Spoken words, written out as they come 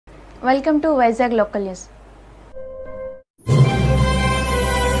Welcome to VIzag Local News.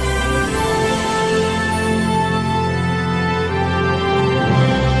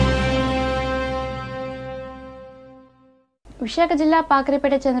 Visakha జిల్లా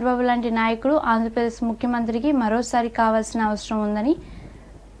పాకరిపేట చంద్రబాబు లాంటి నాయకుడు ఆంధ్రప్రదేశ్ ముఖ్యమంత్రికి మరోసారి కావాల్సిన అవసరం ఉందని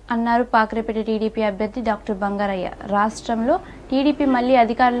అన్నారు పాకరిపేట టీడీపీ అభ్యర్థి డాక్టర్ బంగారయ్య. రాష్ట్రంలో టీడీపీ మళ్లీ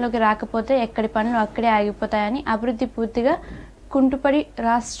అధికారంలోకి రాకపోతే ఎక్కడి పనులు అక్కడే ఆగిపోతాయని, అభివృద్ధి పూర్తిగా కుంటుపడి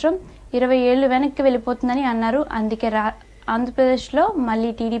రాష్ట్రం 20 ఏళ్లు వెనక్కి వెళ్ళిపోతుందని అన్నారు. అందుకే ఆంధ్రప్రదేశ్లో మళ్లీ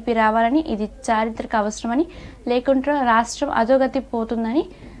టీడీపీ రావాలని, ఇది చారిత్రక అవసరమని, లేకుంటే రాష్ట్రం అధోగతి పోతుందని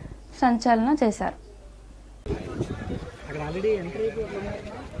సంచలనం చేశారు.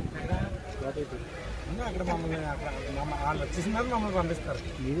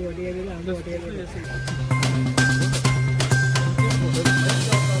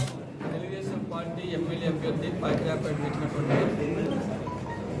 తెలుగుదేశం పార్టీ ఎమ్మెల్యే అభ్యర్థి పాకిరాపేట వచ్చినటువంటి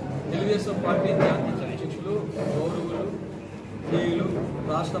తెలుగుదేశం పార్టీ జాతీయ అధ్యక్షులు గౌరవులు శ్రీలు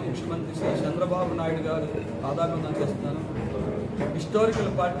రాష్ట్ర ముఖ్యమంత్రి శ్రీ చంద్రబాబు నాయుడు గారు ఆదానం చేస్తున్నాను.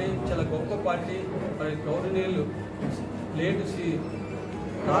 హిస్టారికల్ పార్టీ, చాలా గొప్ప పార్టీ. మరి గౌరవనీయులు లేటు శ్రీ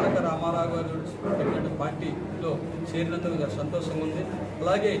తారక రామారావు గారు పెట్టిన పార్టీలో చేరినందుకు సంతోషంగా ఉంది.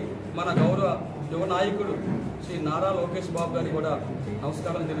 అలాగే మన గౌరవ యువ నాయకుడు శ్రీ నారా లోకేష్ బాబు గారికి కూడా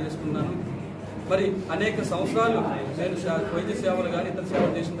నమస్కారం తెలియజేస్తున్నాను. మరి అనేక సంవత్సరాలు నేను వైద్య సేవలు కానీ ఇతర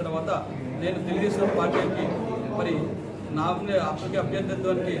సేవలు చేసిన తర్వాత నేను తెలుగుదేశం పార్టీకి మరి నా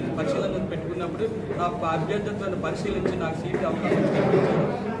అభ్యర్థిత్వానికి పరిశీలన పెట్టుకున్నప్పుడు నా అభ్యర్థిత్వాన్ని పరిశీలించి నాకు సీట్ అవకాశం కల్పించారు.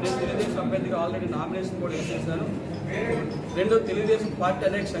 నేను తెలుగుదేశం అభ్యర్థిగా ఆల్రెడీ నామినేషన్ కూడా వేసేసాను. రెండో, తెలుగుదేశం పార్టీ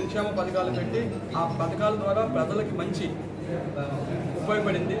అనేక సంక్షేమ పథకాలు పెట్టి ఆ పథకాల ద్వారా ప్రజలకి మంచి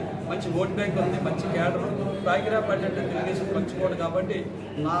ఉపయోగపడింది, మంచి ఓట్ బ్యాంక్ ఉంది, మంచి క్యాడర్. పాకిరాపేట అంటే తెలుగుదేశం పంచుకోవడం కాబట్టి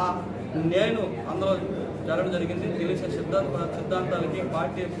నేను అందులో జరగడం జరిగింది. తెలుగుదేశం సిద్ధాంతాలకి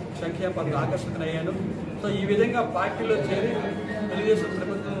పార్టీ సంక్షేమ పథకం ఆకర్షితులయ్యాను. సో ఈ విధంగా పార్టీలో చేరి తెలుగుదేశం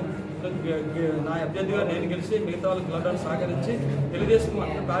ప్రభుత్వం నా అభ్యర్థిగా నేను గెలిచి మిగతా వాళ్ళకి గెలవడానికి సహకరించి తెలుగుదేశం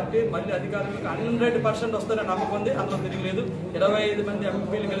పార్టీ మళ్ళీ అధికారంలోకి 100% వస్తారని నమ్మకం ఉంది. అందులో తిరగలేదు. 25 మంది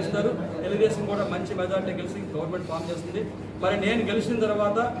ఎంపీలు గెలుస్తారు. తెలుగుదేశం కూడా మంచి మెజార్టీ గెలిచి గవర్నమెంట్ ఫామ్ చేస్తుంది. మరి నేను గెలిచిన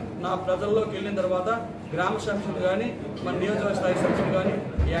తర్వాత నా ప్రజల్లోకి వెళ్ళిన తర్వాత గ్రామ సమస్యలు కానీ మన నియోజకవర్గ స్థాయి సమస్యలు కానీ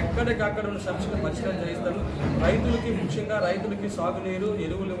ఎక్కడికక్కడ ఉన్న సమస్యలు పరిష్కారం చేయిస్తాను. రైతులకి, ముఖ్యంగా రైతులకి సాగునీరు,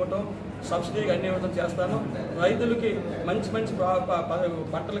 ఎరువులు ఇవ్వటం, సబ్సిడీగా అన్ని ఇవ్వడం చేస్తాను. రైతులకి మంచి మంచి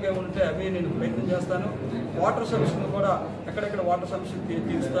పంటలుగా ఉంటే అవి నేను ప్రయత్నం చేస్తాను. వాటర్ సమస్యను కూడా ఎక్కడెక్కడ వాటర్ సమస్యలు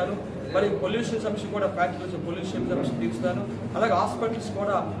తీరుస్తాను. మరి పొల్యూషన్ సమస్య కూడా ఫ్యాక్టరీస్ పొల్యూషన్ సమస్య తీరుస్తాను. అలాగే హాస్పిటల్స్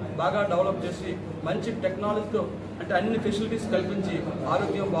కూడా బాగా డెవలప్ చేసి మంచి టెక్నాలజీతో అంటే అన్ని ఫెసిలిటీస్ కల్పించి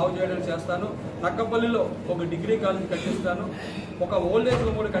ఆరోగ్యం బాగు చేయడం చేస్తాను. నక్కపల్లిలో ఒక డిగ్రీ కాలేజ్ కట్టిస్తాను. ఒక ఓల్డేజ్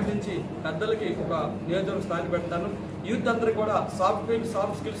హోమ్ కూడా కట్టించి పెద్దలకి ఒక నియోజకవర్గ స్థాయి పెడతాను. యూత్ అందరూ కూడా సాఫ్ట్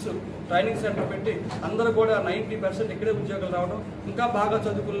స్కిల్స్ ట్రైనింగ్ సెంటర్ పెట్టి అందరూ కూడా 90% ఇక్కడే ఉద్యోగాలు రావడం, ఇంకా బాగా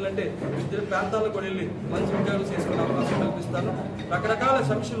చదువుకోవాలంటే ఇతర ప్రాంతాలకు కూడా వెళ్ళి మంచి ఉద్యోగాలు చేసుకునే అవకాశం కల్పిస్తాను. రకరకాల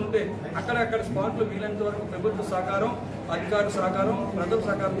సమస్యలు ఉంటే అక్కడక్కడ స్పాట్లు వీలైనంత వరకు ప్రభుత్వ సహకారం, అధికార సహకారం, ప్రజల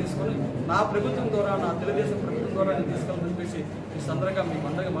సహకారం తీసుకొని నా ప్రభుత్వం ద్వారా, నా తెలుగుదేశం ప్రభుత్వం ద్వారా నేను తీసుకెళ్ళని చెప్పేసి ఈ సందర్భంగా మీకు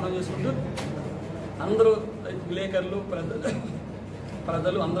అందరికీ మనం చేసుకుంటూ అందరూ విలేకరులు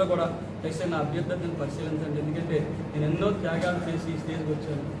ప్రజలు అందరూ కూడా అయితే నా అభ్యర్థిని పరిశీలించండి. ఎందుకంటే నేను ఎన్నో త్యాగాలు చేసి ఈ స్టేజ్కి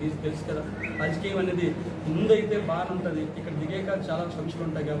వచ్చాను. తెలుసు కదా, రాజకీయం అనేది ముందైతే బాగానే ఉంటుంది, ఇక్కడ దిగాక చాలా సమస్యలు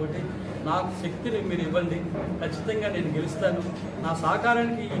ఉంటాయి. కాబట్టి నాకు శక్తిని మీరు ఇవ్వండి, ఖచ్చితంగా నేను గెలుస్తాను. నా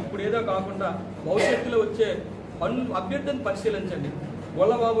సహకారానికి ఇప్పుడు ఏదో కాకుండా భవిష్యత్తులో వచ్చే అభ్యర్థిని పరిశీలించండి.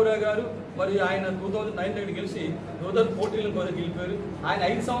 గొల్లబాబురావు గారు మరి ఆయన 2009 గెలిచి 2014 గెలిపారు. ఆయన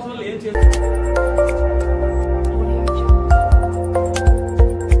 5 సంవత్సరాలు ఏం చేశారు?